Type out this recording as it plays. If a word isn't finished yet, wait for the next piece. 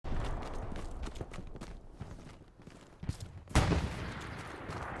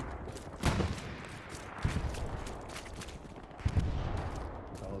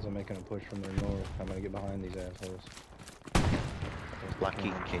making a push from their north. I'm gonna get behind these assholes.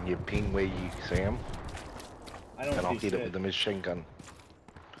 Lucky, can you ping where you see them? I don't and I'll see hit it shit. with the machine gun.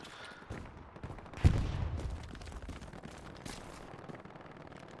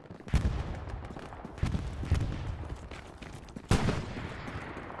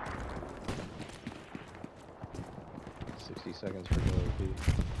 Seconds for OP.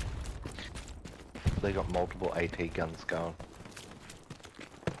 They got multiple AT guns going.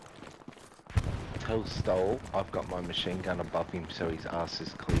 Tell Stoll I've got my machine gun above him so his ass is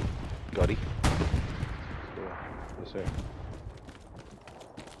clear. Got he? Cool. Yes, sir.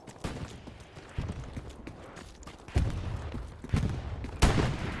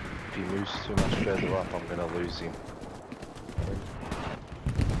 If he moves too much further up, I'm gonna lose him.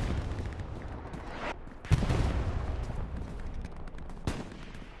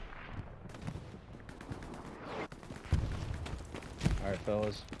 Alright,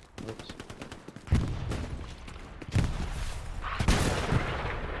 fellas. Oops.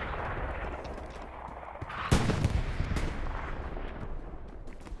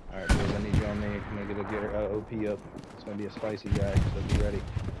 Alright, boys, I need you on me. I'm gonna get OP up. It's gonna be a spicy guy, so be ready.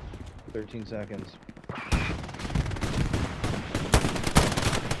 13 seconds.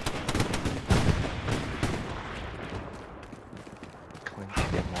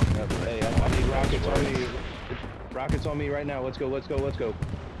 Hey, I need rockets on me. Rockets on me right now. Let's go, let's go, let's go.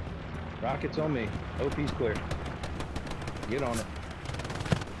 Rockets on me. OP's clear. Get on it.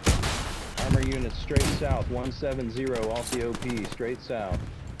 Armor units straight south. 170 off the OP. Straight south.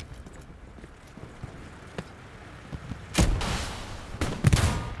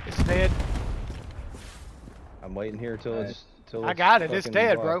 It's dead. I'm waiting here till it's I got it. It's fucking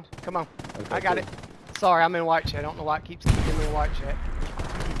dead, blocked. bro. Come on. Okay, I got cool. it. Sorry, I'm in white chat. I don't know why it keeps keeping me in white chat.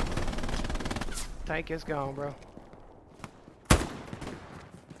 Tank is gone, bro.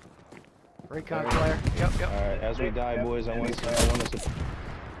 Recon flare. Yep, yep. Alright, as we die, boys, I want us to...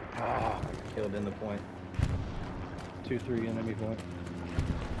 Ah, killed in the point. 2-3 enemy point.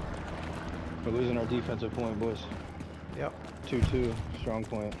 We're losing our defensive point, boys. Yep. 2-2, strong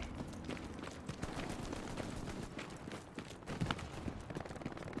point.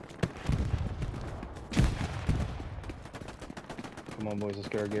 Come on, boys, let's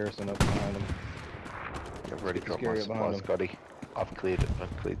get our garrison up behind them. I've already dropped my supplies, Scotty. I've cleared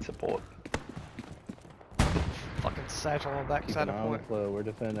support. Fucking satchel on the back side of on point. the flow, we're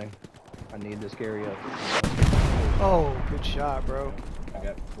defending. I need this Gary up. Oh, good shot, bro. I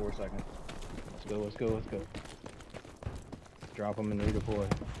got 4 seconds. Let's go, let's go, let's go. Drop them and redeploy.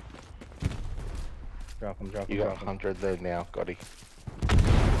 Drop them, drop them, You got drop them. 100 there now, Scotty.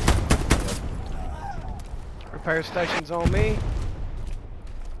 Repair station's on me.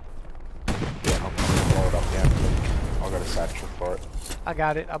 Yeah, I'm gonna blow it up now. I've got a satchel for it. I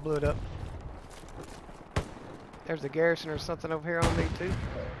got it. I blew it up. There's a garrison or something over here on me, too.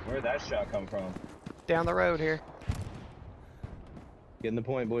 Where'd that shot come from? Down the road here. Get in the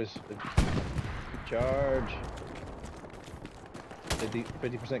point, boys. Charge.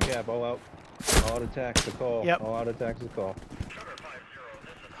 50% cap, all out. All out attacks to call. Yep. All out attacks to call.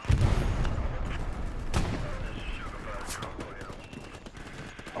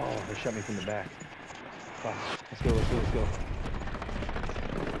 Oh, they shot me from the back. Fuck. Let's go, let's go, let's go.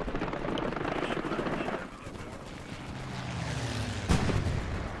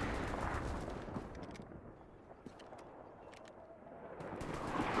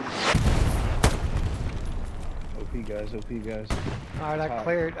 OP guys, OP guys. Alright, I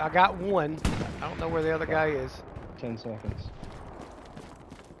cleared. I got one. I don't know where the other guy is. 10 seconds.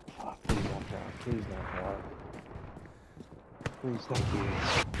 Oh, please don't drop. Please don't drop. Please, thank you.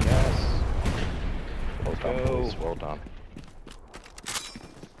 Yes. Well done, go. boys. Well done.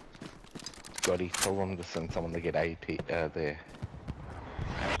 Scotty, tell them to send someone to get AP there.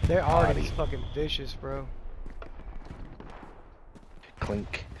 They're already fucking vicious, bro.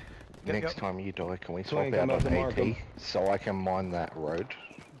 Clink. Yep, Next yep. time you die, can we swap Clink, out I'm about on to mark AT 'em. so I can mine that road?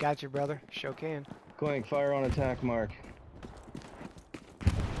 Got you, brother. Sure can. Clink, fire on attack mark.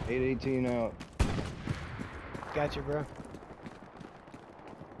 818 out. Got you, bro.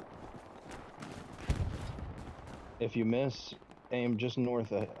 If you miss, aim just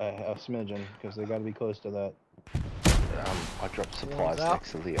north a smidgen, because they got to be close to that. I dropped supplies out.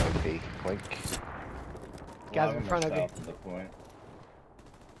 next to the OP. Clink. Guys in front of you. South of the point.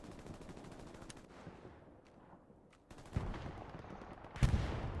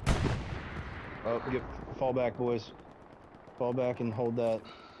 Oh, fall back, boys. Fall back and hold that.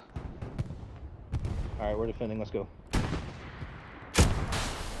 Alright, we're defending. Let's go.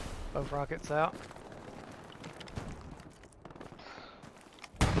 Both rockets out.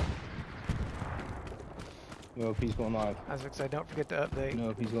 No OP's going live. I was gonna say, don't forget to update. No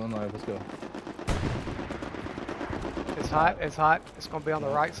OP's going live. Let's go. It's hot. It's hot. It's gonna be on the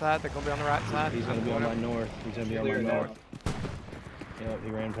right side. They're gonna be on the right side. He's gonna be on my north. He's gonna be on my Clear north. now. Yep,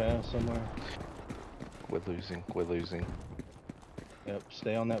 he ran past somewhere. We're losing. We're losing. Yep,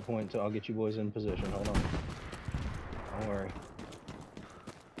 stay on that point until I'll get you boys in position. Hold on. Don't worry.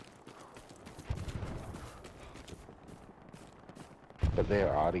 But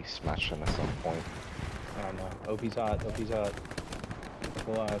they're already smashing us on point. I don't know. OP's hot. OP's hot.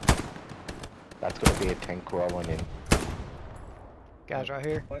 Go live. That's gonna be a tank rolling in. Guys, right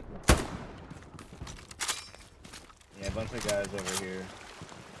here. What? Yeah, a bunch of guys over here.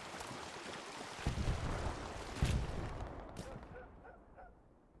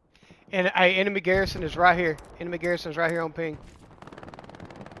 And hey, enemy garrison is right here. Enemy garrison is right here on ping.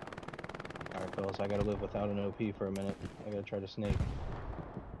 Alright, fellas, I gotta live without an OP for a minute. I gotta try to sneak.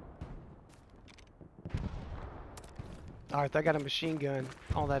 Alright, they got a machine gun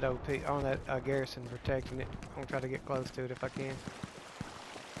on that OP, on that garrison protecting it. I'm gonna try to get close to it if I can.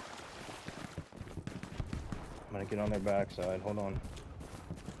 I'm gonna get on their backside. Hold on.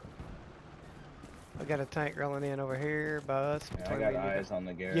 I got a tank rolling in over here by us. Yeah, I between got me and you. eyes on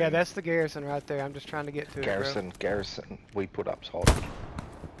the garrison. Yeah, that's the garrison right there. I'm just trying to get to Garrison, garrison. We put up salt.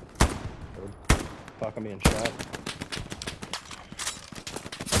 Fuck, I'm being shot. it, bro.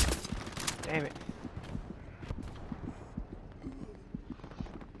 Damn it.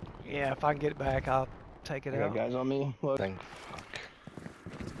 Yeah, if I can get it back, I'll take it I got out. guys on me. Look. Thank fuck.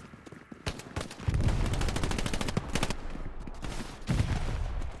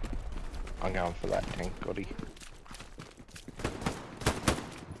 I'm going for that tank, Gotti.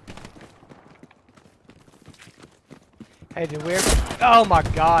 Hey, did we ever... Oh my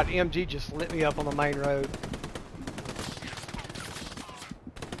god, MG just lit me up on the main road.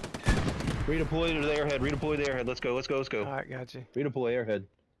 Redeploy to the airhead. Redeploy the airhead. Let's go. Let's go. Let's go. Alright, got you. Redeploy airhead.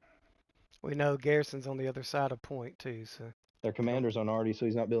 We know garrison's on the other side of point too, so... Their commander's on Artie, so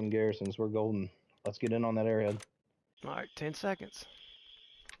he's not building garrisons. We're golden. Let's get in on that airhead. Alright, 10 seconds.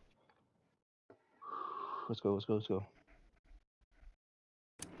 Let's go. Let's go. Let's go.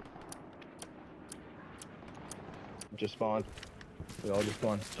 Just spawned. We all just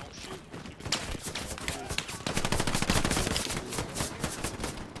spawned.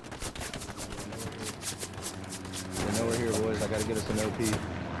 I know we're here, boys. I gotta get us an OP.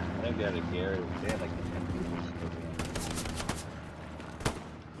 I think they had a Garrett. They had like 10 people.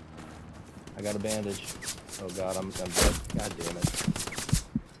 I got a bandage. Oh god, I'm dead. God damn it.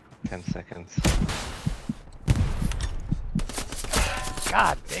 10 seconds.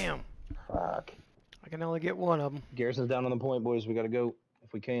 God damn. Fuck. I can only get one of them. Garrison's down on the point, boys. We gotta go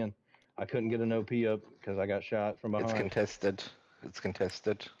if we can. I couldn't get an OP up because I got shot from behind. It's contested. It's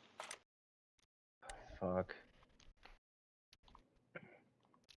contested. Fuck.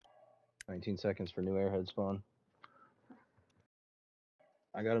 19 seconds for new airhead spawn.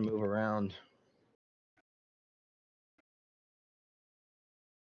 I gotta move around.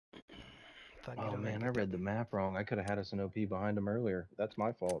 Oh man, I read the map wrong. I could have had us an OP behind him earlier. That's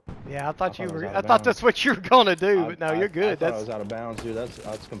my fault. Yeah, I thought you I was were. out I of thought that's bounds. what you were gonna do, but no, you're I good. thought I That's was out of bounds, dude.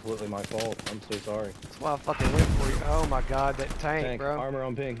 That's completely my fault. I'm so sorry. why I fucking went for you. Oh my god, that tank, bro. Armor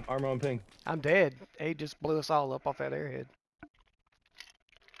on ping. Armor on ping. I'm dead. He just blew us all up off that airhead.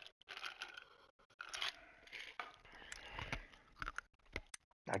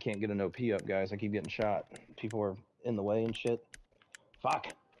 I can't get an OP up, guys. I keep getting shot. People are in the way and shit. Fuck.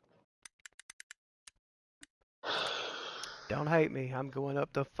 Don't hate me. I'm going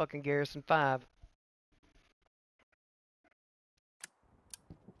up to fucking Garrison 5.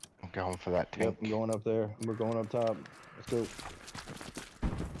 I'm going for that Yep, tank. I'm going up there. We're going up top. Let's go.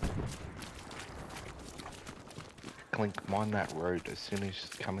 Clink, mine that road. As soon as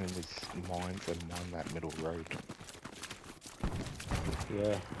you come in with mines and mine that middle road.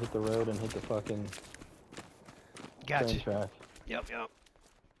 Yeah, hit the road and hit the fucking Gotcha. train track. Yep, yep.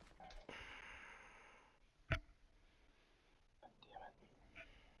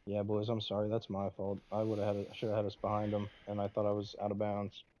 Yeah, boys, I'm sorry. That's my fault. I should have had us behind them, and I thought I was out of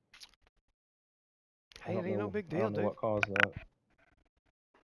bounds. Hey, it ain't no big I deal, don't know dude. what caused that.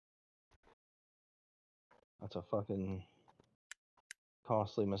 That's a fucking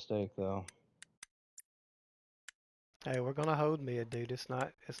costly mistake, though. Hey, we're gonna hold mid, dude. It's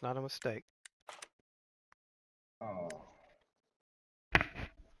not a mistake. Oh.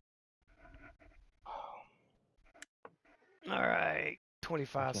 All right,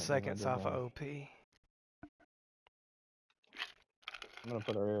 25 can't believe I seconds did off that. of OP. I'm gonna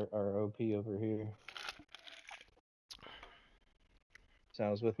put our OP over here.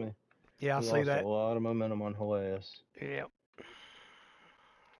 Sounds with me. Yeah, I We see lost that. a lot of momentum on Helaeus. Yep.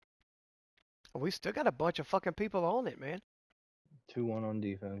 We still got a bunch of fucking people on it, man. 2-1 on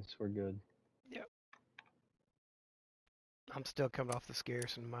defense. We're good. Yep. I'm still coming off the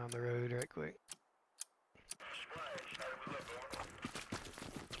scarce and mind the road right quick.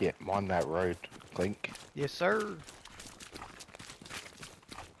 Yeah, mind that road, Clink. Yes, sir.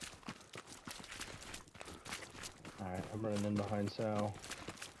 Alright, I'm running in behind Sal.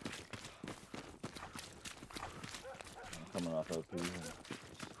 I'm coming off OP in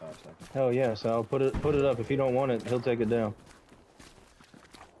 5 seconds. Hell yeah, Sal. Put it up. If you don't want it, he'll take it down.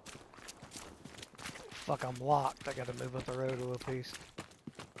 Fuck, I'm locked. I gotta move up the road a little piece.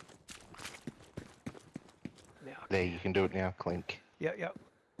 Now, There, you can do it now, Clink. yep, yep.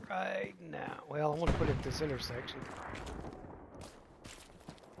 Right now. Well, I want to put it at this intersection.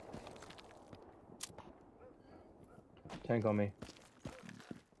 Tank on me.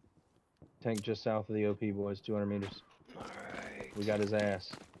 Tank just south of the OP, boys. 200 meters. Alright. We got his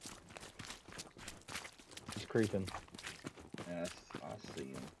ass. He's creeping. Yes, I see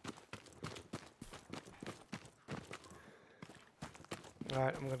him.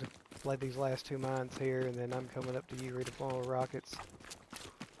 Alright, I'm gonna lay these last 2 mines here, and then I'm coming up to you, redeploying rockets.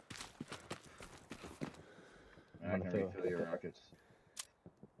 I can refill your rockets.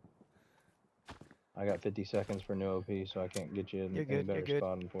 I got 50 seconds for new OP, so I can't get you in You're a good, better you're good.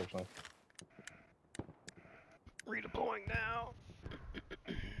 spot, unfortunately. Redeploying now.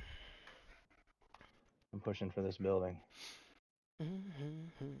 I'm pushing for this building.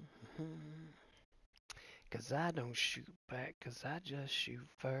 Cause I don't shoot back, cause I just shoot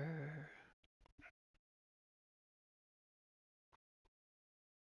first.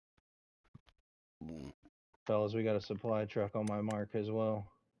 Fellas, we got a supply truck on my mark as well.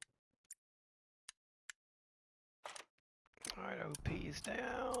 Alright, OP is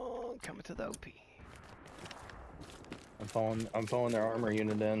down. Coming to the OP. I'm following their armor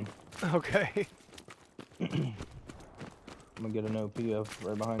unit in. Okay. I'm gonna get an OP up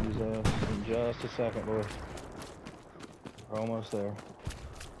right behind his ass in just a second, boys. We're almost there.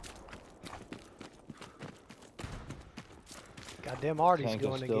 Goddamn Artie's Tank is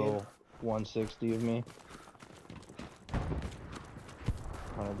going still again. 160 of me.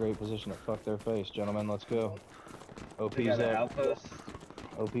 On a great position to fuck their face, gentlemen. Let's go. We OP's got an up. outpost.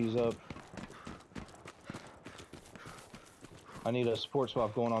 OP's up. I need a support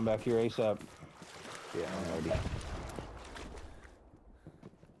swap going on back here ASAP. Yeah, I'm ready.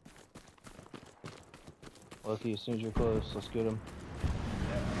 Lucky, as soon as you're close, let's get him.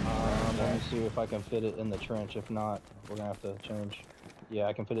 Let me see if I can fit it in the trench. If not, we're gonna have to change. Yeah,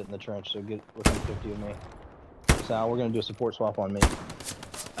 I can fit it in the trench, so get within 50 of me. Sal, we're gonna do a support swap on me.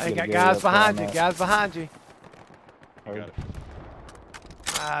 Hey, got Get a guys Gary up behind there you, on guys behind you. Heard.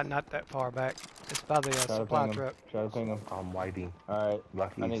 Ah, not that far back. It's by the Try to supply ping him. truck. Try to ping him. I'm waiting. Alright,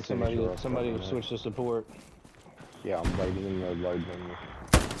 Lucky, I need as soon as somebody you're to off, switch to support. Yeah, I'm waiting in the load menu.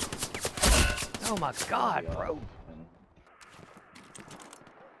 Oh my god, bro.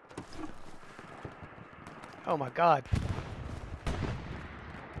 Oh my god.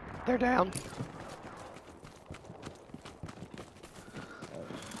 They're down.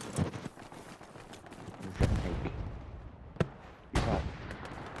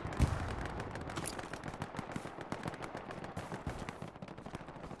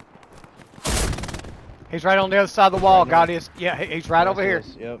 He's right on the other side of the wall. Got his. Yeah, he's right over here.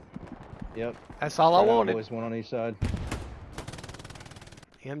 Yep. Yep. That's all I Right on, wanted. boys, one on each side.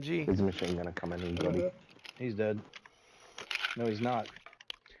 MG. Is the machine gonna come in, buddy? He's dead. No, he's not.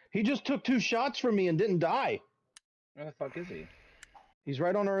 He just took 2 shots from me and didn't die. Where the fuck is he? He's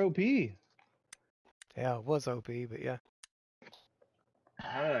right on our OP. Yeah, it was OP, but yeah.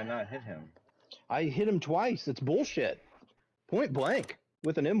 How did I not hit him? I hit him twice. It's bullshit. Point blank.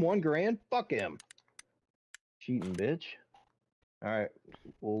 With an M1 Garand? Fuck him. Cheating bitch. Alright.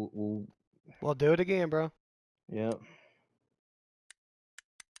 We'll do it again, bro. Yep.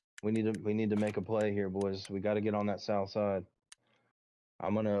 We need to make a play here, boys. We gotta get on that south side.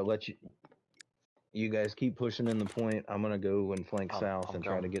 I'm gonna let you guys keep pushing in the point. I'm gonna go and flank south I'm and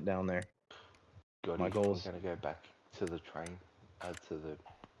try to get down there. Goody, My goal's I'm gonna go back to the train. To the.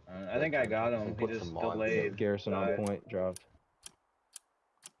 I think I got him. He Put just some mines delayed. Garrison on point, dropped.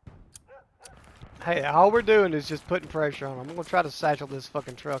 Hey, all we're doing is just putting pressure on him. I'm gonna try to satchel this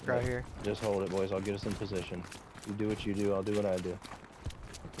fucking truck right here. Just hold it, boys. I'll get us in position. You do what you do, I'll do what I do.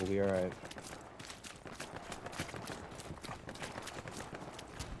 We'll be alright.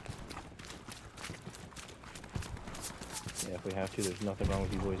 Yeah, if we have to, there's nothing wrong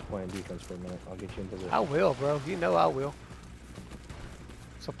with you boys playing defense for a minute. I'll get you in position. I will, bro. You know I will.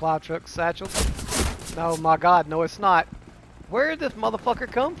 Supply truck satchels. No, my God, no, it's not. Where did this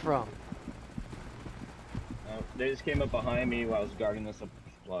motherfucker come from? They just came up behind me while I was guarding the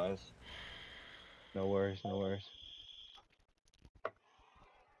supplies. No worries, no worries.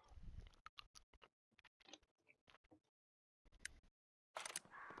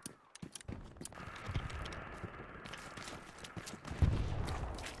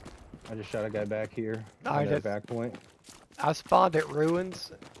 I just shot a guy back here on Alright, that back point. I spawned at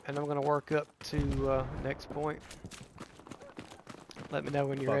ruins, and I'm gonna work up to next point. Let me know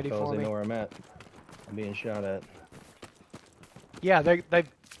when you're ready Fellas, for they me. know where I'm at. I'm being shot at. Yeah,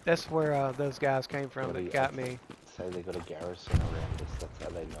 that's where those guys came from that got me. Say they got a garrison around us, that's how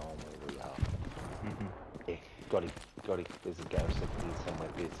they know where we are. Yeah, got it. There's a garrison here somewhere.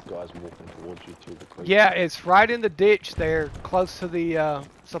 There's guys walking towards you through the creek. Yeah, it's right in the ditch there, close to the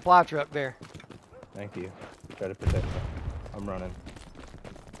supply truck there. Thank you. Try to protect me. I'm running.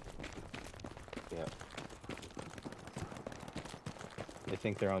 Yeah. They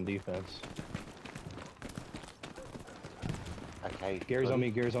think they're on defense. Okay. Gears on me,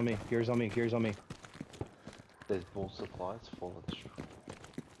 gears on me, gears on me, gears on me. There's more supplies. Follow the street.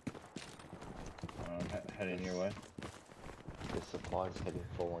 Heading your way. There's supplies heading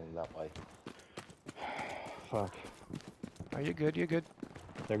following that way. Fuck. Oh, you're good, you're good.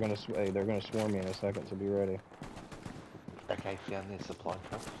 They're gonna swarm me in a second, so be ready. Okay, found their supply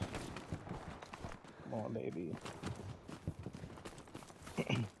truck. Come on, baby.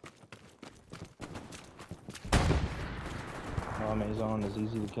 Amazon is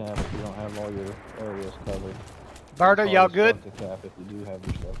easy to cap if you don't have all your areas covered. Berta, y'all Hard as good? fuck to cap if you do have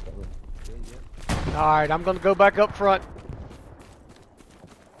your stuff covered. Alright, I'm gonna go back up front.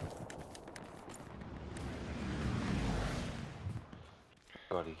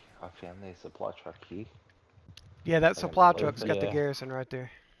 Gotti, I found their supply truck here. Yeah, that Okay, supply open. truck's got the Yeah. garrison right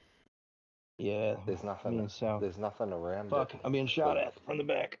there. Yeah, There's nothing. me and Sal. There's nothing around. Fuck, it. I'm being shot at from the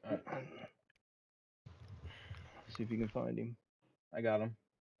back. See if you can find him. I got him.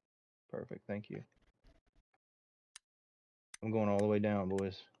 Perfect, thank you. I'm going all the way down,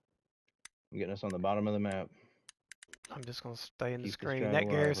 boys. I'm getting us on the bottom of the map. I'm just gonna stay in the Keep this screen. drag That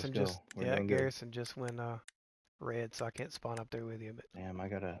alive, garrison let's go. just We're that doing good. garrison just went red, so I can't spawn up there with you. But Damn, I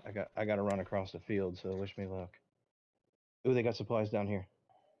gotta run across the field, so wish me luck. Ooh, they got supplies down here.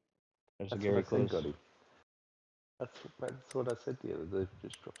 There's a That's Gary what I said, close. Gotti. That's what I said to you. They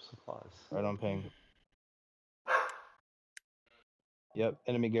just dropped supplies. Right on ping. Yep,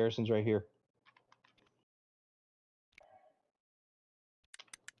 enemy garrison's right here.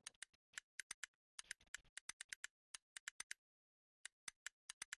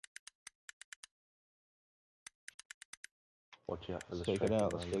 Watch out for the Let's take it striker,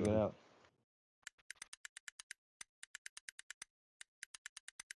 out, let's though, take it Gotti. out.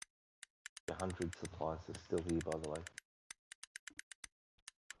 The 100 supplies are still here, by the way.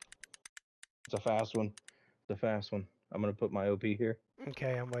 It's a fast one. It's a fast one. I'm gonna put my OP here.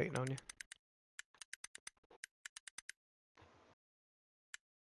 okay, I'm waiting on you.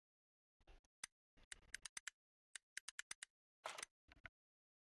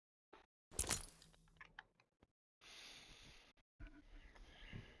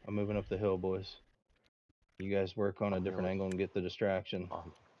 I'm moving up the hill, boys. You guys work on a different angle and get the distraction.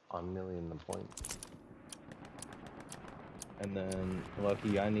 I'm nearly in the point. And then,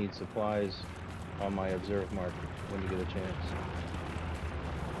 Lucky, I need supplies on my observe mark when you get a chance.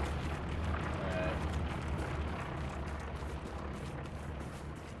 Alright.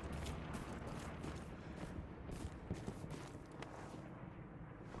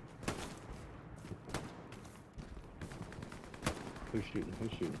 Who's shooting?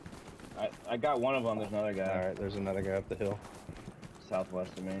 Who's shooting? I got one of them. There's another guy. Alright, there's another guy up the hill.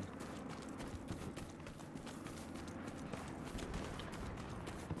 Southwest of me.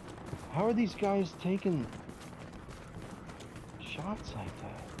 How are these guys taking shots like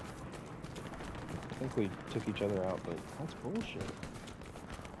that? I think we took each other out, but that's bullshit.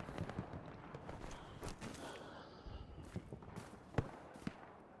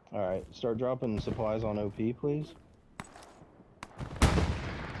 Alright, start dropping supplies on OP, please.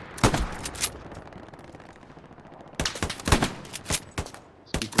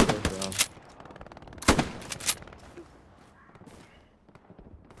 Let's keep the pressure on.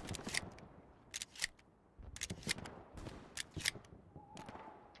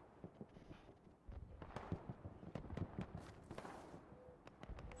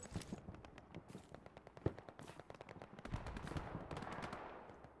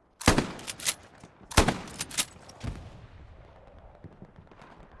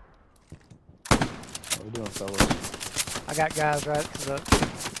 How we doing, fellas? I got guys right to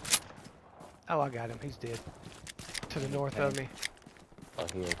the... Oh, I got him. He's dead. To the north of me. Oh,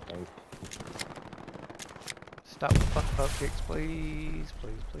 here, tank. Stop the fucking boat kicks, please.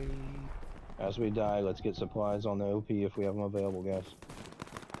 Please, please. As we die, let's get supplies on the OP if we have them available, guys.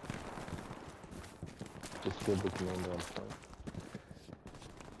 Just give the commander on point.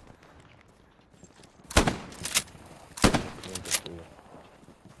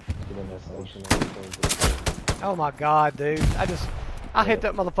 Get in that station and Oh my god, dude. I hit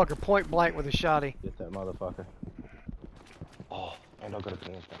that motherfucker point blank with a shotty. Get that motherfucker. oh, and I've got a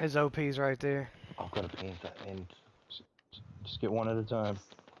panther. His OP's right there. I've got a panther and Just get one at a time.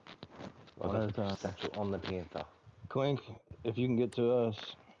 I've One at a got time. the satchel on the panther. Clink, if you can get to us,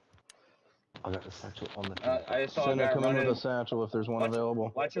 I got the satchel on the panther. I just saw a Center, guy come in with running. a satchel if there's one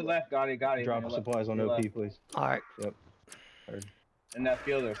available. Watch your left, got it. Drop supplies on OP, please. Alright. Yep. Heard. In that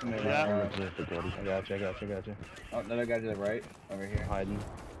field there's somebody On running the around. panther, buddy. I got you, I got you, I got you. Oh, another guy to the right, over here. Hiding.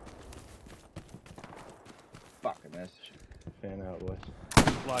 Fuck, I missed. Fan out, boys.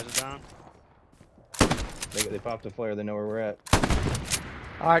 Supplies are down. They popped a flare, they know where we're at.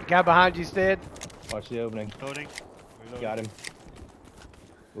 Alright, guy behind you's dead. Watch the opening. Loading. Reloading. Got him.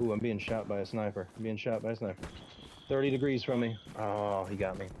 Ooh, I'm being shot by a sniper. I'm being shot by a sniper. 30 degrees from me. Oh, he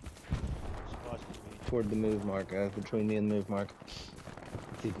got me. Supplies for me. Toward the move mark, guys. Between me and the move mark.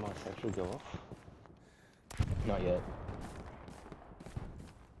 Did my satchel go off? Not yet.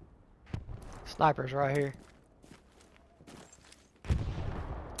 Sniper's right here.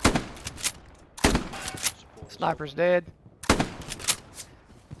 Sniper's dead.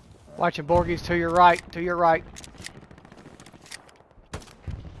 Watching Borgies to your right, to your right.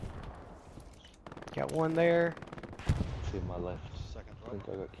 Got one there. To my left. Second I right.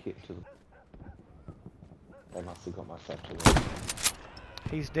 think I got hit to the... They must have got my satchel there.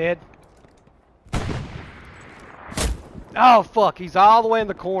 He's dead. Oh fuck, he's all the way in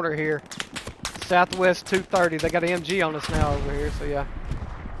the corner here. Southwest 230. They got an MG on us now over here, so yeah.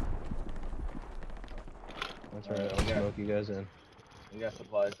 That's right, I'll smoke you guys in. We got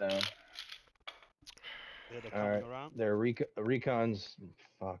supplies down. Yeah, they're coming Alright, around. they're recon's...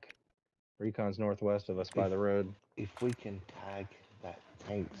 Fuck. Recon's northwest of us by the road. If we can tag that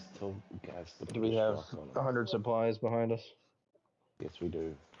tanks till guys to Do we have 100 supplies behind us? Yes, we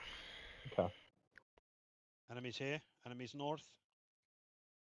do. Okay. Enemies here. Enemies north.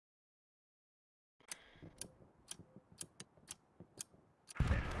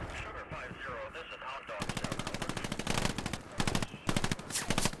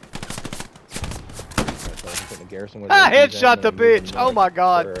 Garrison with Ah, APs headshot and, the moving bitch! Oh north my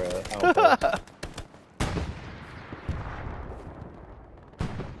god! for, outposts.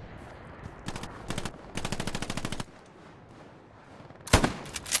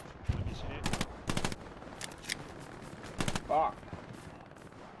 Enemies here. Fuck.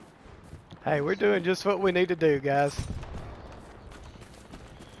 Hey, we're doing just what we need to do, guys.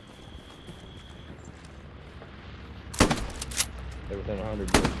 They're within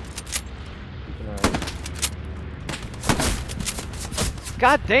 100. Keep an eye out.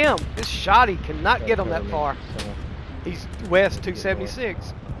 God damn, this shotty cannot get him that Cover me. far. So, He's west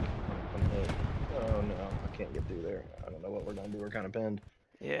 276. I'm hit. Oh no, I can't get through there. I don't know what we're gonna do. We're kind of pinned.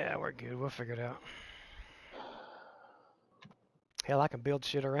 Yeah, we're good. We'll figure it out. Hell, I can build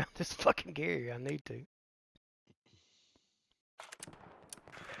shit around this fucking Gary. I need to.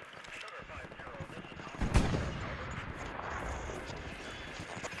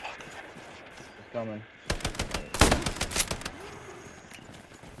 It's coming.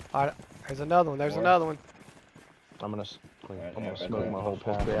 Alright, there's another one. There's More? another one. I'm gonna Alright, I'm yeah, gonna smoke my whole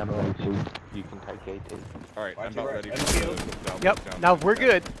Pop pistol. down AT. You can take AT. Alright, Watch I'm your about right. ready Enemy for field. the down. Yep. down. No, we're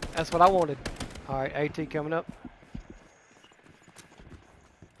good. That's what I wanted. Alright, AT coming up.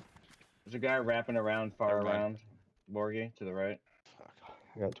 There's a guy wrapping around, far Never mind. around. Borgie, to the right.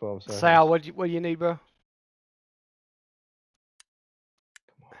 I got 12 seconds. Sal, what do you need, bro?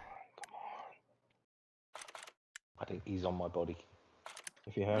 I think he's on my body.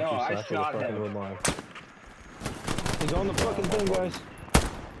 If you have No, to, I sack the shot fucking him. wood line. He's on the fucking thing, guys.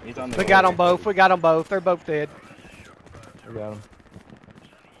 He's on the We got road. them both. We got them both. They're both dead. I got him.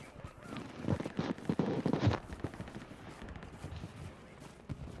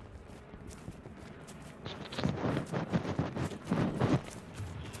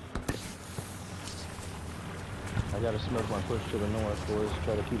 I gotta smoke my push to the north, boys.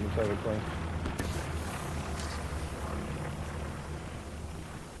 Try to keep me covered clean.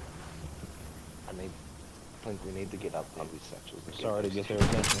 I think we need to get up there with satchels. and Sorry to these get their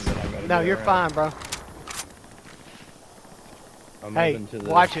attention, but I gotta No, get you're around. fine, bro. I'm Hey, moving to the...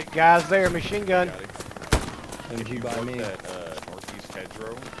 watch it, guys. There, machine gun. Got it. If you by looked me. at northeast hedgerow,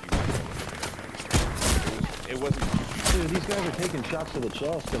 you might be able to get it. It wasn't. Dude, these guys are taking shots to the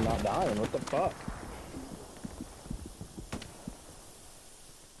chest and not dying. What the fuck?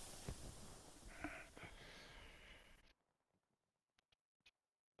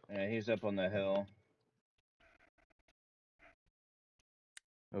 Yeah, he's up on the hill.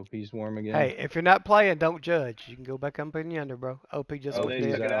 OP's warm again. Hey, if you're not playing, don't judge. You can go back up in yonder, bro. OP just Oh, went they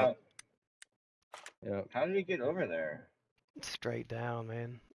dead. took it out. Yep. How did he get over there? Straight down,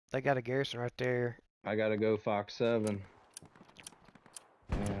 man. They got a garrison right there. I gotta go Fox 7.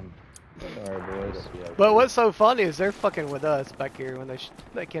 Damn. Sorry, boys. But what's so funny is they're fucking with us back here when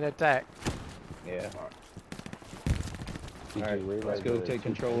they can attack. Yeah. Did Alright, you realize let's go the take two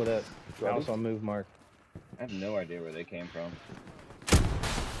control of that Ready? house on move mark. I have no idea where they came from.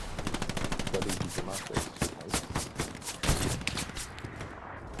 What did you come up with?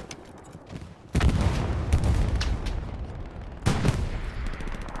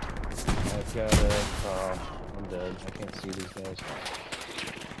 I've got a... I'm dead. I can't see these guys.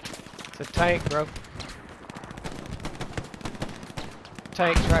 It's a tank, bro.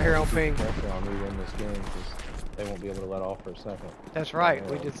 Tank's right here on ping. Pressure on me to win this game because they won't be able to let off for a second. That's right.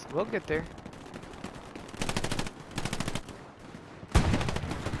 Yeah. We'll get there.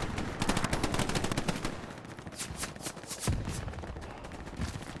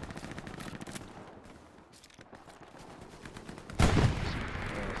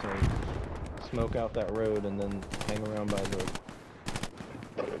 Yeah, so smoke out that road and then hang around by the...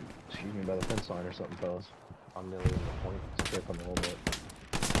 Excuse me, by the fence line or something, fellas. I'm nearly in the point. Skip them a little bit.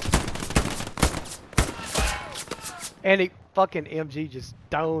 And he fucking MG just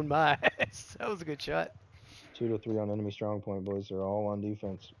stoned my ass. That was a good shot. 2 to 3 on enemy strong point, boys. They're all on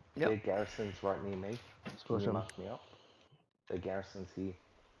defense. Yep. Their garrison's right near me. Let's Can push you them. mark me up? The garrison's here.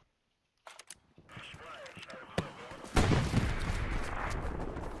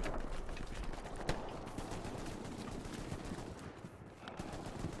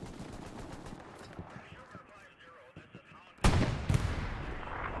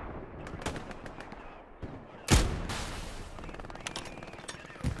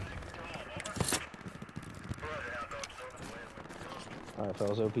 Alright,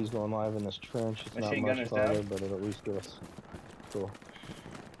 fellas. OP's going live in this trench. It's Machine not gun much is farther, down. but it'll at least get us. Cool.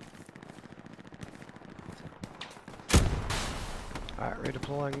 Alright,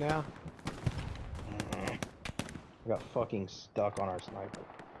 redeploying now. I got fucking stuck on our sniper.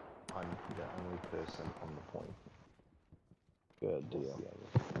 I'm the only person on the point. Good deal.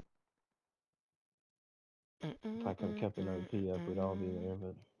 If I could have kept an OP up, we'd all be there,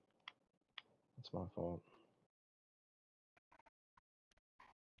 but it's my fault.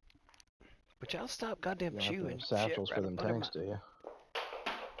 But y'all stop goddamn You don't have to chewing. have satchels shit for right them in front tanks, of do you?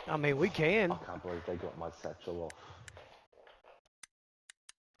 my- I mean, we can. I can't believe they got my satchel off.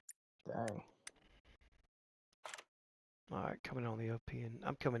 Dang. Alright, coming on the OP, and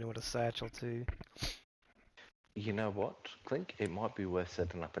I'm coming in with a satchel too. You know what, Clink? It might be worth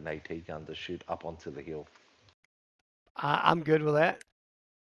setting up an AT gun to shoot up onto the hill. I'm good with that.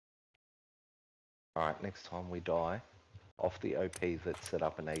 Alright, next time we die, off the OP that set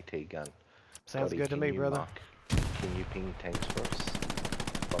up an AT gun. Sounds Scotty, good to can me, you brother. Can you ping tanks for us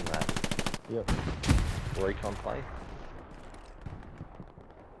from that Yep. recon play?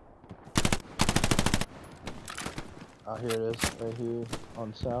 Oh, here it is, right here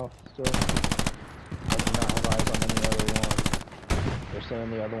on south still. I do not have eyes on any other one. They're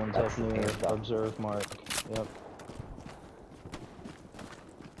saying the other one's That's up the near panther. observe mark. Yep.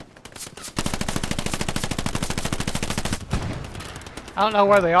 I don't know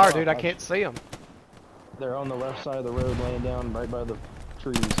where they are, dude. I can't see them. They're on the left side of the road laying down right by the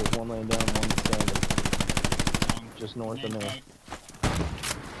trees. There's one laying down, one standing. Just north of me.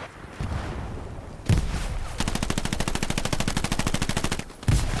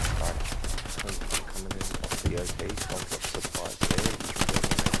 I'm coming in off the OP, so I've got supplies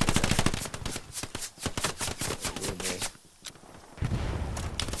there.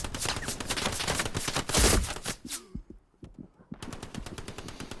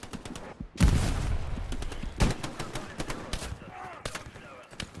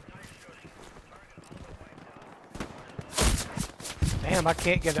 Damn, I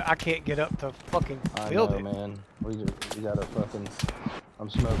can't get up to fucking I build know, it. man. We gotta fucking... I'm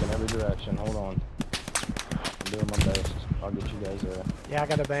smoking every direction. Hold on. I'm doing my best. I'll get you guys there. Yeah, I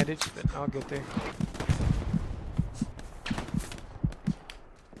got a bandage, but I'll get there.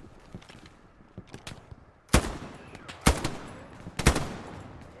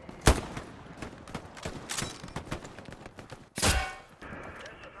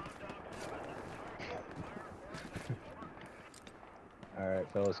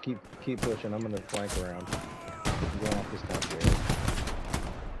 Fellas, keep pushing. I'm gonna flank around. I'm going off this top here.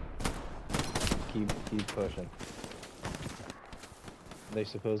 Keep pushing. They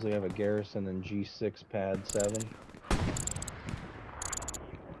supposedly have a garrison in G6 pad 7.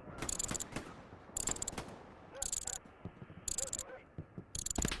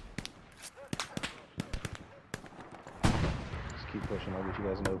 Just keep pushing. I'll get you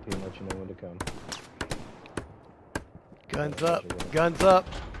guys an OP and let you know when to come. Guns up. Guns up.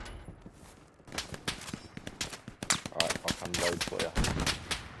 Alright, I'll come load for you.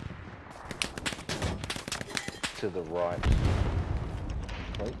 To the right.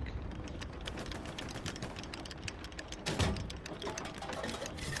 Click.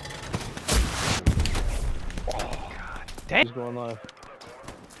 Damn. Who's going live?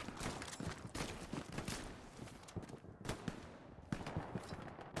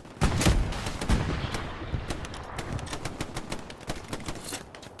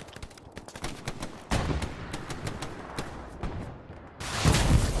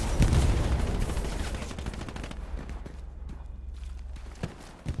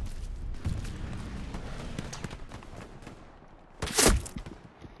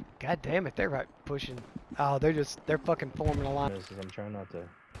 God damn it, they're right pushing. Oh, they're fucking forming a line. I'm trying not to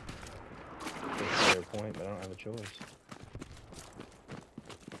take their point, but I don't have a choice.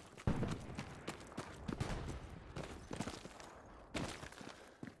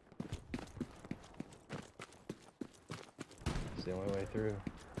 It's the only way through.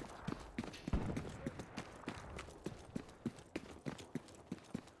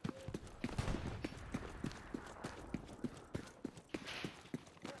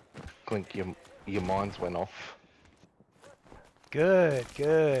 Clink, your mines went off. Good,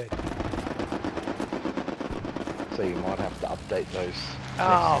 good. So you might have to update those next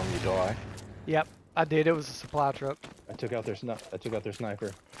Oh. time you die. Yep, I did. It was a supply truck. I took out their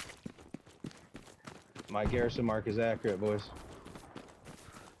sniper. My garrison mark is accurate, boys.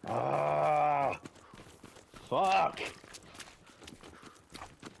 Ah, fuck.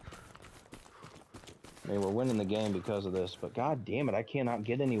 I mean, we're winning the game because of this, but god damn it, I cannot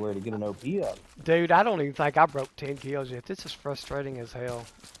get anywhere to get an OP up. Dude, I don't even think I broke 10 kills yet. This is frustrating as hell.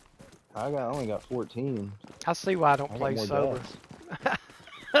 I only got 14. I see why I don't I got play more sober.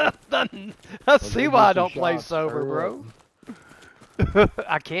 deaths. I see go why I get some don't play shots, sober, hurry bro.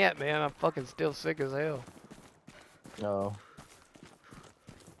 I can't, man. I'm fucking still sick as hell. No,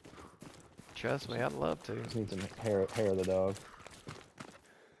 Trust me, I'd love to. just need some hair of the dog.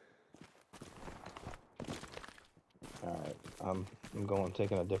 Alright, I'm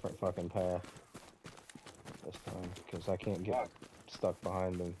taking a different fucking path this time, because I can't get stuck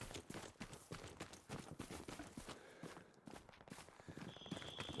behind them.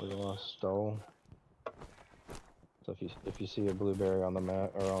 We lost Stole. So if you see a blueberry on the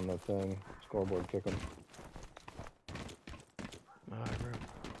mat or on the thing, scoreboard, kick him. Alright, bro.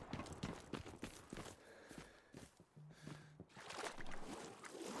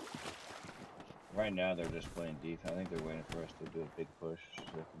 Right now they're just playing defense. I think they're waiting for us to do a big push so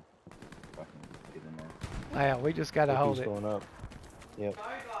they can fucking get in there. Yeah, we just gotta hold OP's it. going up. Yep.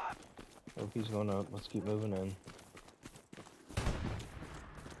 OP's going up. Let's keep moving in.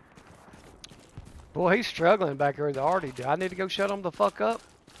 Boy, he's struggling back here with the Artie. Do I need to go shut him the fuck up?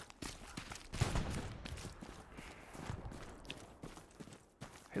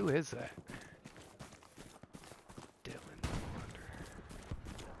 Who is that? Dylan.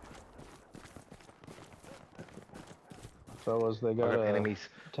 Fellas, they got a Enemies.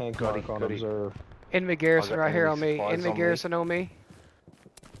 tank Got mark it, on got it. observe. Enemy garrison got right here on enemy me. supplies Enemy on me. garrison on me.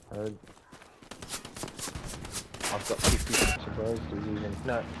 Heard. I've got 50. Surprised he's even.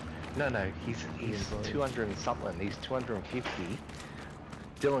 No, he's Inside. 200 and something. He's 250.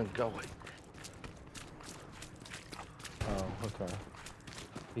 Dylan, go away. Oh, okay.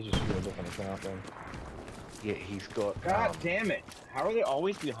 He's just got a different account then. Yeah, he's got. God damn it! How are they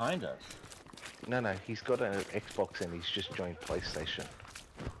always behind us? No, he's got an Xbox and he's just joined PlayStation.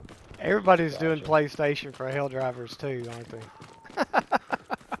 Everybody's doing Gotcha. PlayStation for Hell Drivers too, aren't they?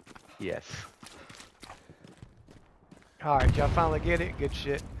 Yes. Alright, y'all finally get it? Good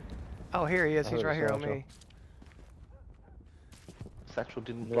shit. Oh, here he is. I He's heard right a here on satchel. me. Satchel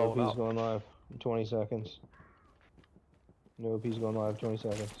didn't No blow it OP's up. going live in 20 seconds. No OP's going live 20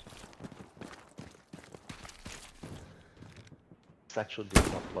 seconds. Satchel did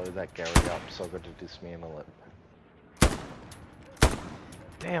not blow that Gary up, so I got to dismantle it.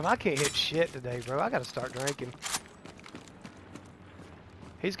 Damn, I can't hit shit today, bro. I gotta start drinking.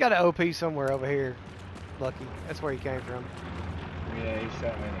 He's got an OP somewhere over here. Lucky. That's where he came from. Yeah, he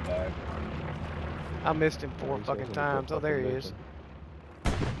shot me in the back. I missed him Yeah, 4 he's fucking got some times. Oh, good there he is. fucking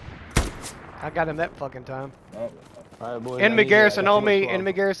I got him that fucking time. Oh, Alright, boys. Enemy I garrison got on me. swap.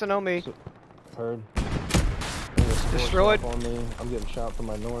 Enemy garrison on me. Heard. There's a support Destroyed. swap on me. I'm getting shot from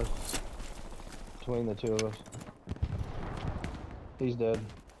my north. Between the two of us. He's dead.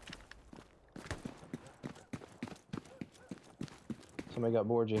 Somebody got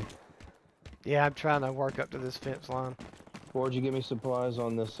Borgie. Yeah, I'm trying to work up to this fence line. Borgie, give me supplies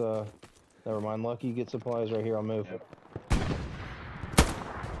on this, never mind. Lucky, get supplies right here. I'll move. Yep.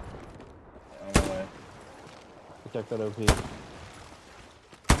 On my way. Protect that OP.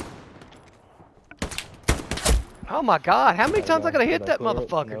 Oh my god, how many Did times I gotta hit did that clear it?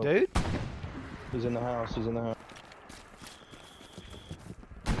 motherfucker, Nope. dude? He's in the house. He's in the house.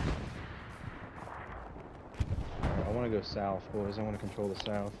 I want to go south, boys. I want to control the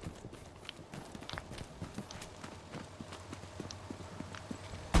south.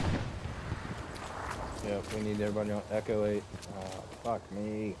 Yep, we need everybody on Echo 8. Fuck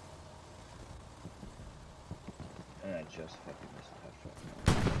me. And I just fucking missed that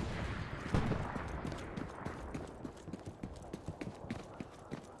fucking.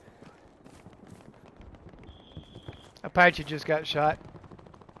 Apache just got shot.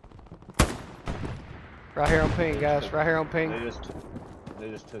 Right here on ping, guys. Right here on ping. They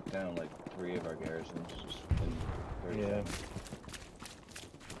just took down like 3 of our garrisons just in 30 Yeah. seconds.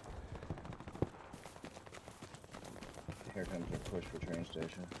 Here comes our push for train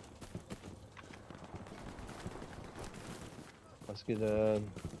station. Let's get a...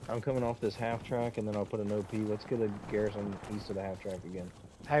 I'm coming off this half track and then I'll put an OP. Let's get a garrison east of the half track again.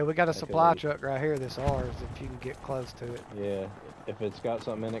 Hey, we got a Echo supply 8. truck right here. This ours. If you can get close to it. Yeah, if it's got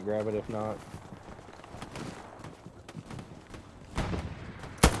something in it, grab it. If not,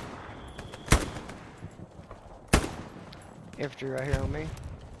 Infantry right here on me.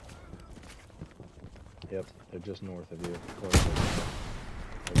 yep, they're just north of you. Close.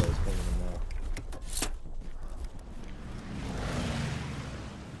 Everybody's coming in now.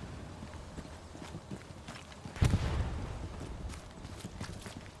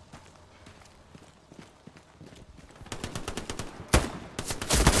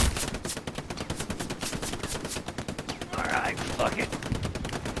 Alright, fuck it.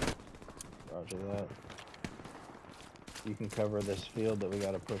 Roger that. You can cover this field that we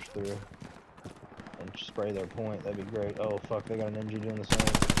gotta push through and spray their point. That'd be great. Oh fuck, they got an MG doing the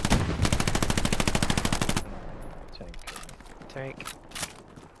same. Tank. Tank.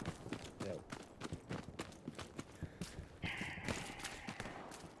 Yep.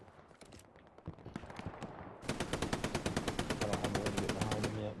 I don't have a way to get behind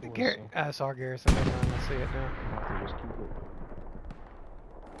them yet. Boys, so That's our garrison. Never mind, I see it now. I'll have to just keep it.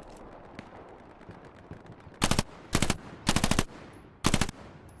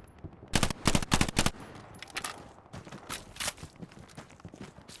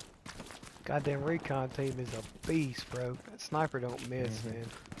 Goddamn recon team is a beast, bro. That sniper don't miss, man.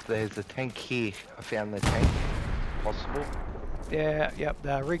 There's a tank here. I found the tank. Possible? Yeah, yep,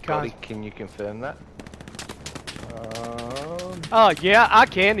 the recon. Scotty, can you confirm that? Oh, yeah, I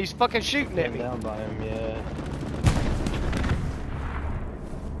can. He's fucking shooting at Getting me. down by him, yeah.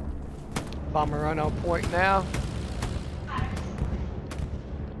 Bomber run on point now.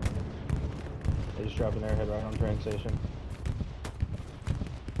 They just dropped an airhead right on train station.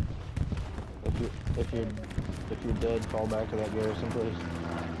 If you're dead, fall back to that garrison, please.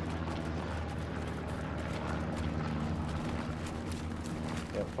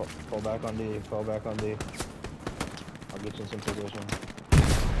 Yep, fall back on D. Fall back on D. I'll get you in some position.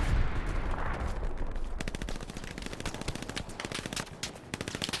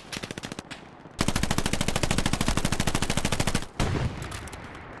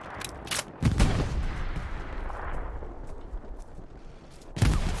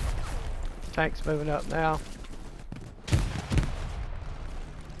 Tank's moving up now.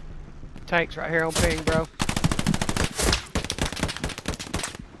 Tank's right here on ping, bro.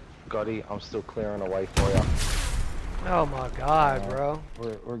 Scotty, I'm still clearing away for you. Oh my god, bro.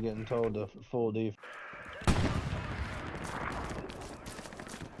 We're getting told to full D.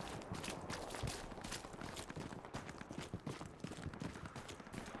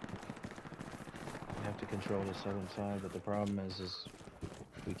 We have to control the southern side, but the problem is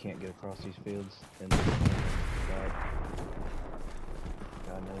we can't get across these fields and God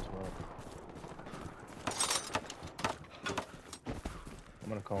knows what. I'm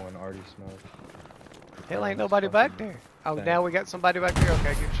gonna call in Artie Smoke. Hell, ain't nobody back there. Oh, Tank. now we got somebody back there?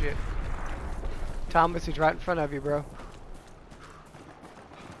 Okay, good shit. Thomas, he's right in front of you, bro.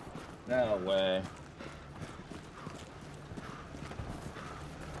 No way.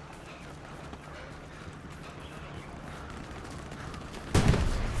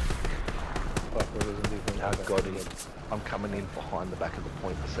 got it. I'm coming in behind the back of the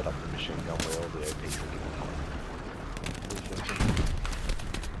point to set up the machine gun where all the OPs are getting hot.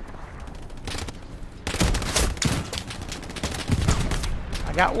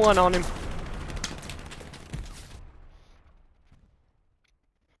 I got one on him.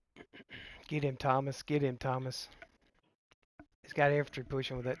 Get him, Thomas. Get him, Thomas. He's got infantry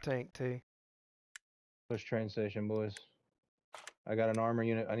pushing with that tank, too. Push train station, boys. I got an armor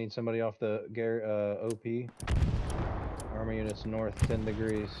unit. I need somebody off the OP. Armor units north, 10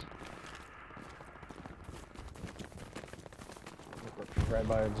 degrees. Right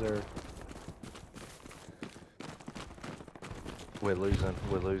by observe. We're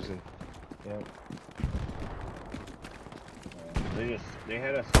losing. Yep. They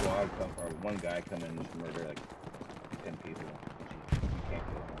had a squad come, or one guy come in and just murder like 10 people. You can't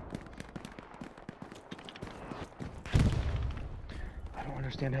kill him. I don't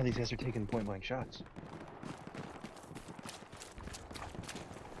understand how these guys are taking point blank shots.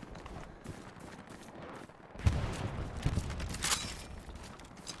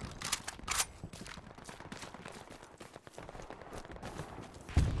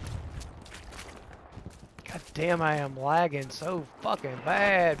 God damn, I am lagging so fucking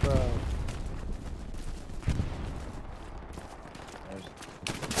bad, bro.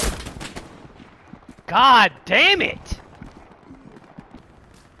 God damn it!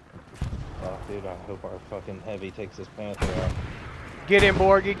 Oh, dude, I hope our fucking heavy takes this Panther out. Get him,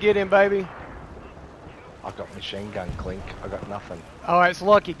 Borgie. Get him, baby. I got machine gun, Clink. I got nothing. Alright, it's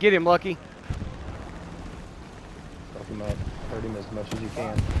Lucky. Get him, Lucky. Fuck him up. Hurt him as much as you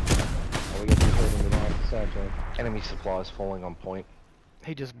can. Oh, we got to hurt him behind the side chain. Enemy supplies falling on point.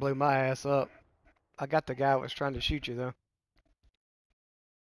 He just blew my ass up. I got the guy that was trying to shoot you, though.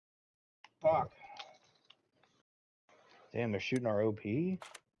 Fuck. Damn, they're shooting our OP?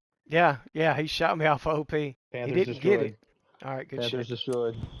 Yeah, he shot me off OP. Panther's He didn't destroyed. get it. Alright, good Panther's shit.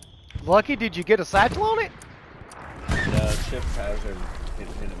 destroyed. Lucky, did you get a satchel on it? The ship hazard hit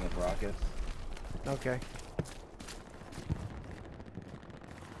him with rockets. Okay.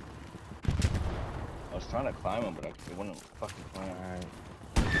 I was trying to climb him, but it wouldn't fucking climb. Alright.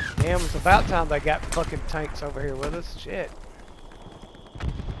 Damn, it's about time they got fucking tanks over here with us. Shit.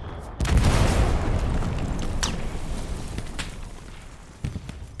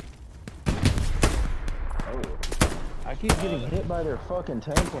 I keep getting hit by their fucking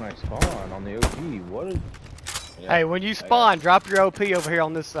tank when I spawn on the OP. What is... Yeah, Hey, when you spawn, drop your OP over here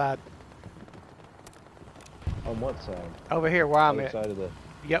on this side. On what side? Over here where I'm Other at. side of the...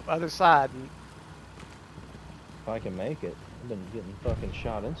 Yep, other side. If I can make it. I've been getting fucking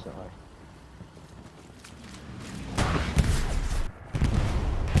shot instantly.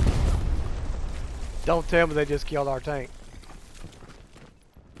 Don't tell me they just killed our tank.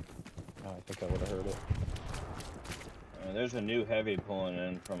 Oh, I think I would have heard it. There's a new heavy pulling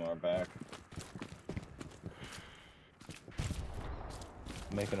in from our back.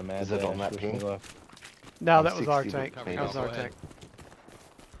 Making a mad Is it on dash, that wish me ping? luck. No, I'm that was our 60 tank. meters. That was our Go ahead. tank.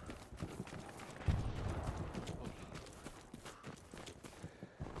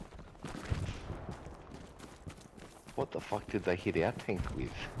 What the fuck did they hit our tank with?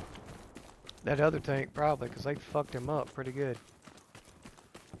 That other tank probably, because they fucked him up pretty good.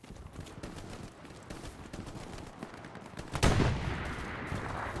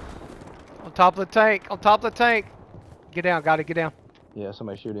 On top of the tank! On top of the tank! Get down, gotta get down. Yeah,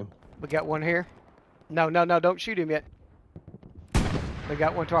 somebody shoot him. We got one here. No, don't shoot him yet. We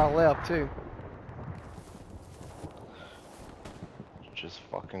got one to our left too. Just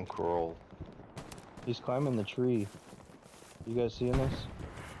fucking crawl. He's climbing the tree. You guys seeing this?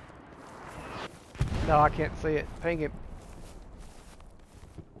 No, I can't see it. Ping him.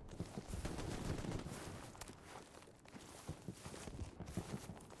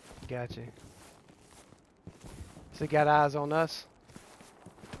 Gotcha. So he got eyes on us?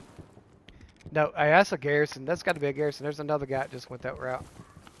 No, hey, that's a garrison. That's got to be a garrison. There's another guy that just went that route.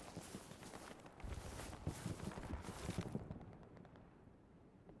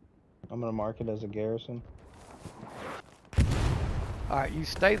 I'm gonna mark it as a garrison. Alright, you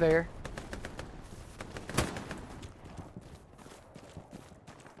stay there.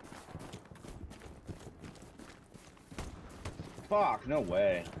 Fuck, no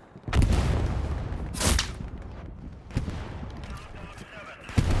way.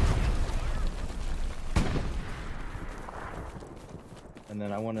 And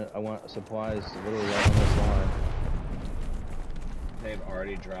then I want supplies literally right on this line. They've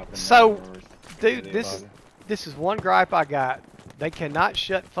already dropped in. So, numbers. dude, They this bug. this is one gripe I got. They cannot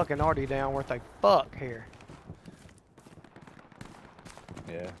shut fucking Artie down worth a fuck here.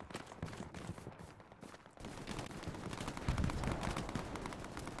 Yeah.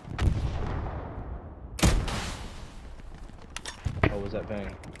 that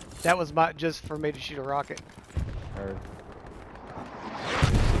ping? That was just for me to shoot a rocket. Heard.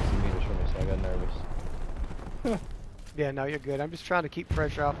 60 meters from me, so I got nervous. Yeah, no, you're good. I'm just trying to keep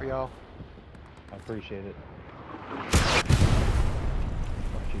pressure off of y'all. I appreciate it.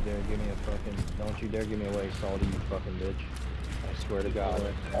 Don't you dare give me a fucking... Don't you dare give me away, Salty, you fucking bitch. I swear to God.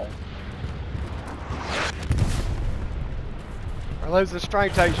 We're losing the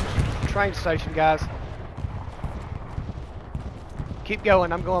train station, guys. Keep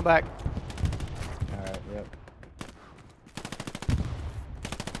going, I'm going back. Alright, yep.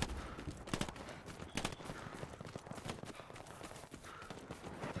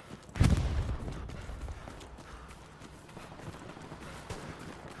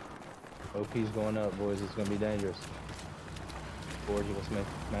 OP's going up, boys. It's gonna be dangerous. Forge, let's make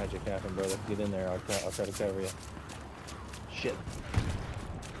magic happen, brother. Get in there. I'll try to cover you. Shit.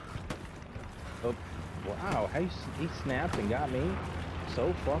 Oh, wow. He snapped and got me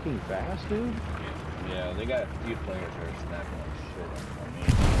so fucking fast, dude. Yeah, they got a few players that are snapping like shit on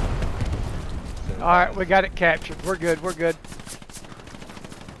me. Alright, we got it captured. We're good, we're good.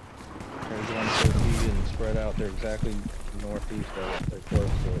 There's one 4 feet and spread out. They're exactly northeast of it. They're close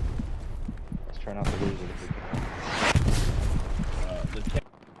to it. Let's try not to lose it if we can.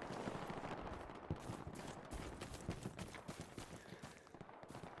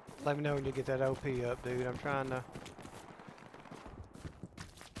 Let me know when you get that OP up, dude. I'm trying to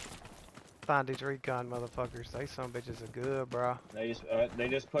find these recon motherfuckers. They some bitches are good, bro. They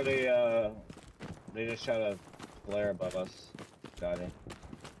just put a they just shot a flare above us. Got it.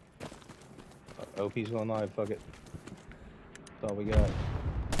 OP's going live. Fuck it. That's all we got.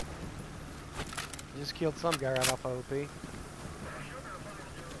 Just killed some guy right off of OP.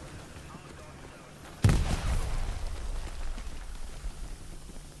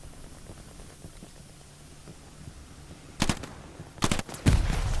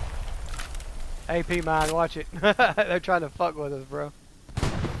 AP mine, watch it. They're trying to fuck with us, bro.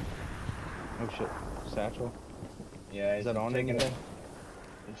 Oh shit. Satchel? Yeah, Is that on taking anything?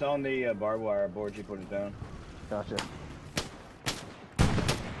 It's on the barbed wire board. You put it down. Gotcha. Check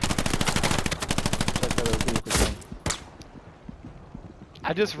that OP if we can.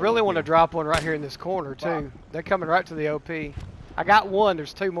 I just really want to drop one right here in this corner, too. They're coming right to the OP. I got one.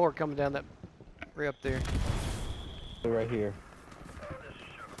 There's 2 more coming down that up there. Right here.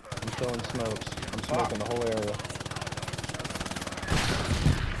 I'm throwing smokes. I'm smoking the whole area.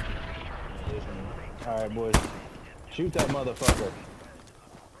 Alright, boys. Shoot that motherfucker.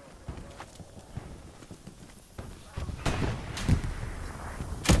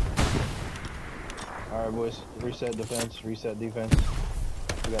 Alright, boys. Reset defense. Reset defense.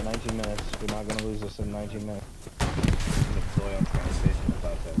 We got 19 minutes. We're not gonna lose this in 19 minutes. Deploy on train station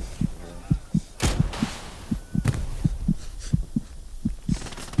about that.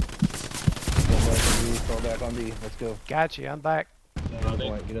 Fall back on D. Let's go. Got you. I'm back. Get in the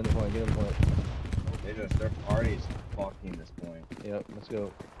point. Get in the point. Get in the point. They're already fucking this point. Yep. Let's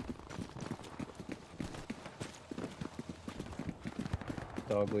go.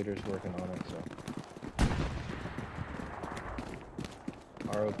 Dog leader's working on it, so.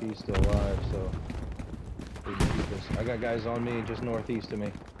 ROP's still alive, so. We can keep this. I got guys on me just northeast of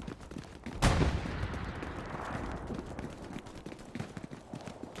me.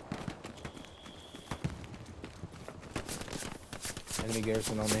 Enemy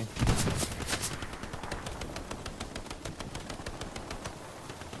garrison on me.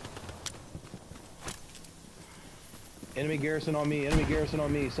 Enemy garrison on me. Enemy garrison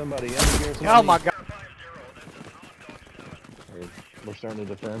on me. Somebody. Enemy garrison on me. Oh my god. We're starting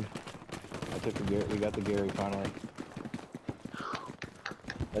to defend. I took the Gary. We got the Gary finally.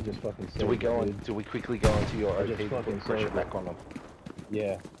 I just fucking saved Do we go it, on? dude. Do we quickly go into your I OP just to fucking put pressure saved back it. on them?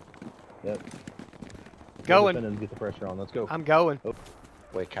 Yeah. Yep. Going. Defend and get the pressure on. Let's go. I'm going.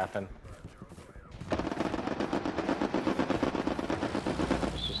 We're capping. Let's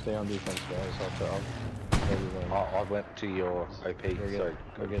just stay on defense, guys. I went to your OP.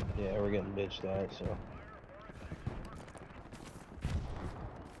 We're getting bitched at, so.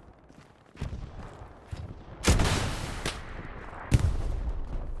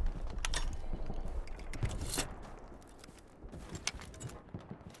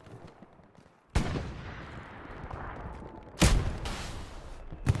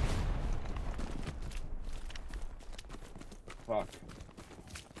 Fuck.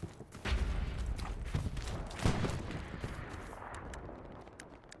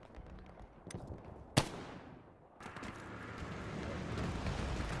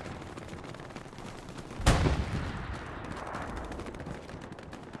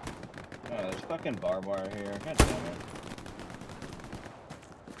 Oh, there's fucking barbed wire here. God damn it.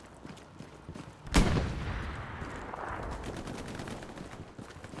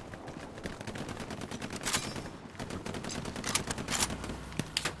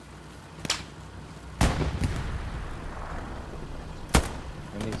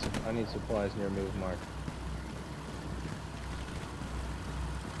 I need supplies near move mark.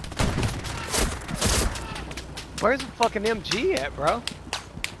 Where's the fucking MG at, bro?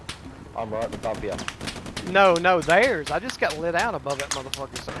 I'm right above you. No, theirs. I just got lit out above that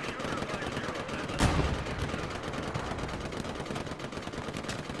motherfucker. So.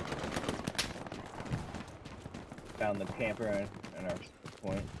 Found the camper in our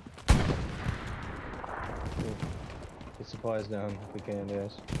point. Get supplies down if we can,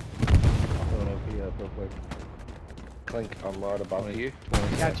 guys. I'll throw an OP up real quick. Clink, I'm right above you. 20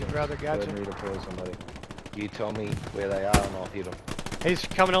 Got you, seconds. brother. Go Got ahead you. and redeploy somebody. You tell me where they are and I'll hit them. He's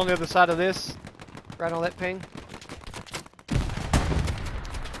coming on the other side of this. Right on that ping.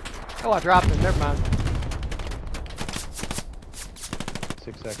 Oh, I dropped him. Never mind.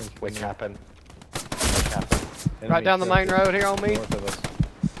 6 seconds. We're from capping. Enemy Right down the main circle road here on me. north of us.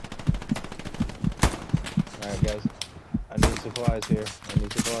 Alright, guys. I need supplies here.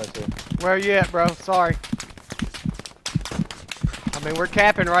 Where you at, bro? Sorry. I mean, we're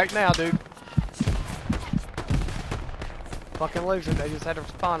capping right now, dude. Fucking losing. They just had a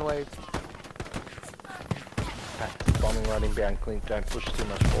spawn wave. Bombing right inbound, Clink. Don't push too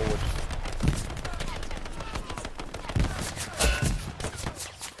much forward.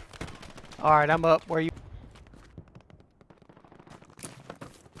 Alright, I'm up. Where you?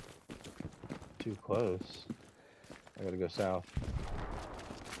 Too close. I gotta go south.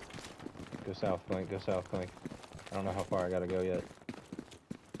 Go south, Clink. Go south, Clink. I don't know how far I gotta go yet.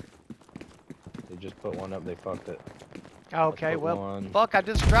 They just put one up. They fucked it. Okay, put well, one. fuck, I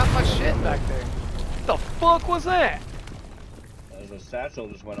just dropped my shit back there. What the fuck was that? There's a satchel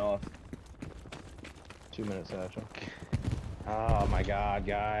just went off. 2 minutes, satchel. Oh my god,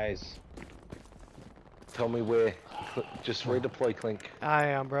 guys. Tell me where. Just redeploy, Clink. I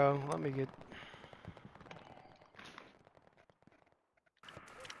am, bro. Let me get.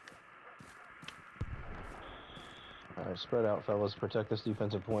 Alright, spread out, fellas. Protect this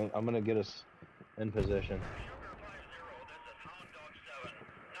defensive point. I'm gonna get us in position.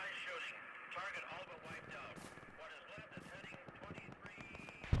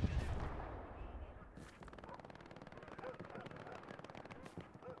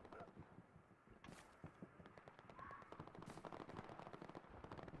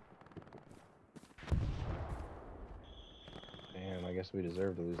 Damn, I guess we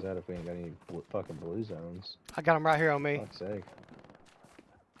deserve to lose that if we ain't got any fucking blue zones. I got him right here on me. Fuck's sake.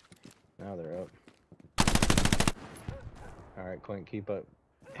 Now they're up. Alright, Clink, keep up.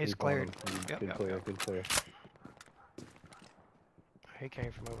 He's Keep on cleared. them. Yep, Good yep, clear, yep. good clear. He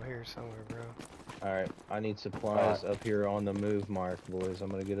came from over here somewhere, bro. Alright, I need supplies up here on the move mark, boys. I'm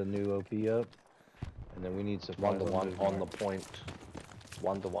gonna get a new OP up. And then we need supplies 1-to-1 move on the mark. point.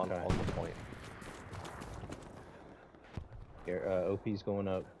 1-to-1 Okay. on the point. Here, OP's going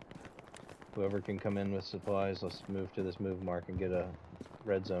up. Whoever can come in with supplies, let's move to this move mark and get a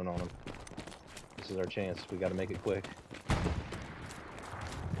red zone on them. This is our chance. We gotta make it quick.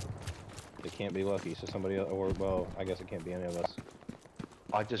 It can't be lucky, so somebody else, or, well, I guess it can't be any of us.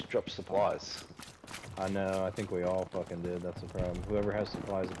 I just dropped supplies. I know, I think we all fucking did, that's the problem. Whoever has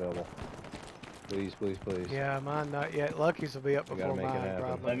supplies available. Please, please, please. Yeah, mine not yet. Lucky's will be up We gotta before make it mine, happen.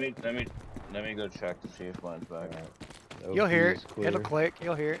 probably. Let me go check to see if mine's back. Alright. You'll OP hear is it. clear. It'll click.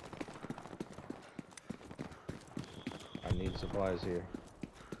 You'll hear it. I need supplies here.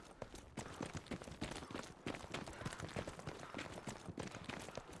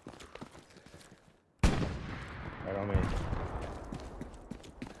 Right on me.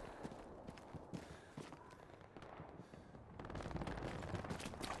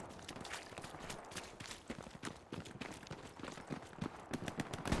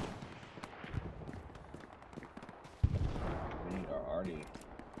 We need our Artie.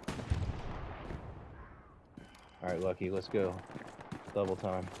 Alright, Lucky, let's go. Double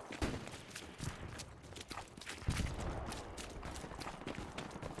time.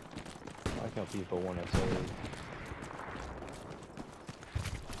 I like how people want to save.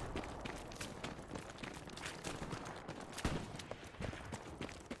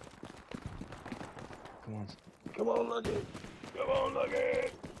 Come on. Come on, Lucky! Come on, Lucky!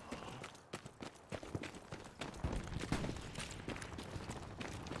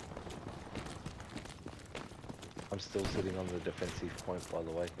 I'm still sitting on the defensive point, by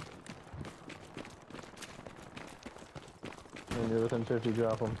the way. When you're within 50,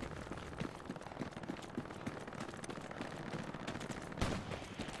 drop them.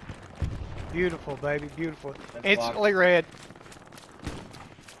 Beautiful, baby. Beautiful. That's Instantly red.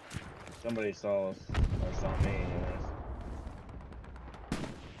 Somebody saw us, or saw me anyways.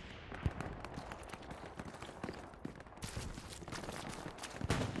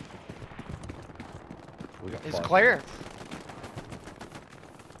 We got It's 5 clear. minutes.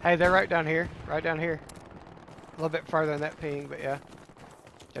 Hey, they're right down here. Right down here. A little bit further than that ping, but yeah.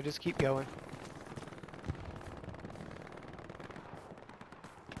 So just keep going.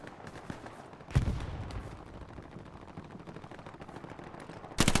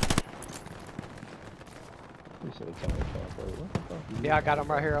 You said it's on the track, bro. What the fuck? Yeah, I got them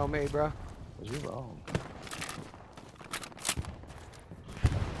right here on me, bro. Was you wrong?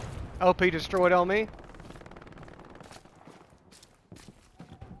 OP destroyed on me.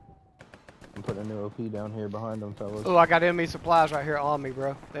 I'm putting a new OP down here behind them, fellas. Oh, I got enemy supplies right here on me,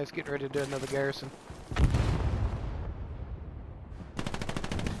 bro. They're just getting ready to do another garrison.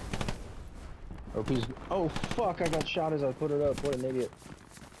 OP's. Oh fuck! I got shot as I put it up. What an idiot!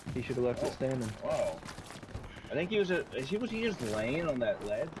 He should have left it standing. Whoa. I think he was he just laying on that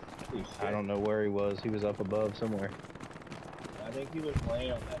ledge? Holy shit. I don't know where he was. He was up above somewhere. I think he was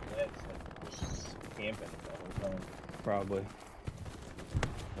laying on that ledge, like just camping the whole time. Probably.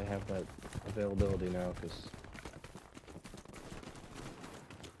 They have that availability now, because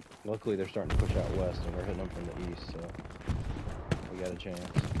luckily they're starting to push out west, and we're hitting them from the east, so we got a chance.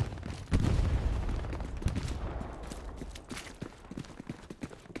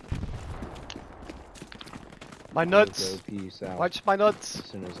 My nuts. OP south. Watch my nuts. As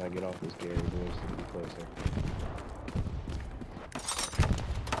soon as I get off this Gary boys, it'll be closer.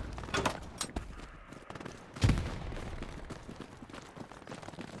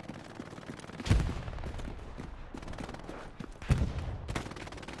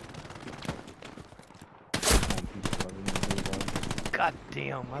 God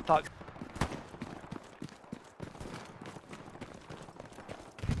damn, I thought.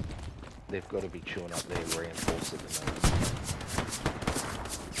 They've got to be chewing up their reinforced at the moment.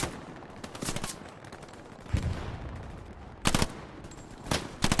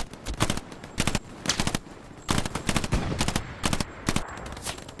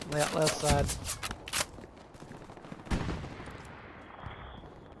 Left side.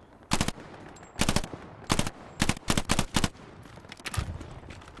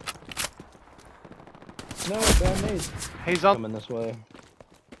 No, bad news. He's up. Coming this way.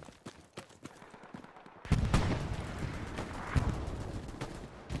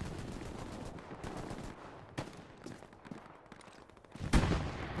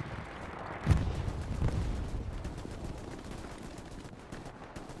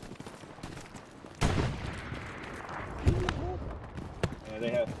 Yeah, they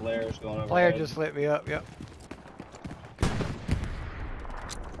have flares going over. Player just lit me up. Yep.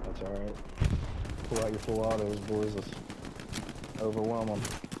 That's alright. Pull out your full autos, boys. Let's overwhelm them.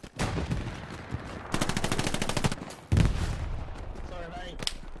 Sorry, mate.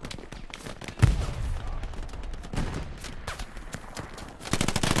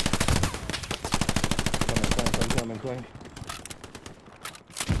 Coming.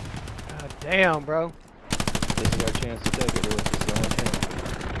 God damn, bro. This is our chance to take it, boys. This is our chance.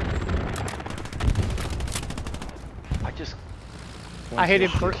 I just I hit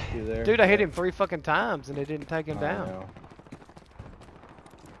him Once three. you're there, Dude, I hit him 3 fucking times and it didn't take him I down. know.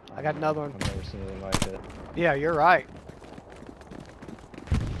 I got another one. I've never seen anything like it. Yeah, you're right.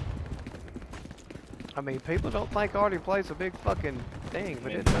 I mean, people don't think Artie plays a big fucking thing,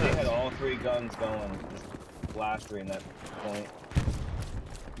 but it They had does. all 3 guns going, just blastering that point.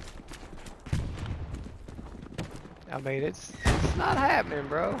 I mean, it's not happening,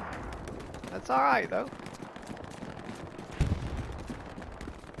 bro. That's all right though.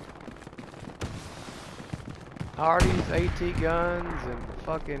 Artie's AT guns and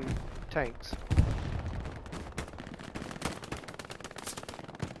fucking tanks.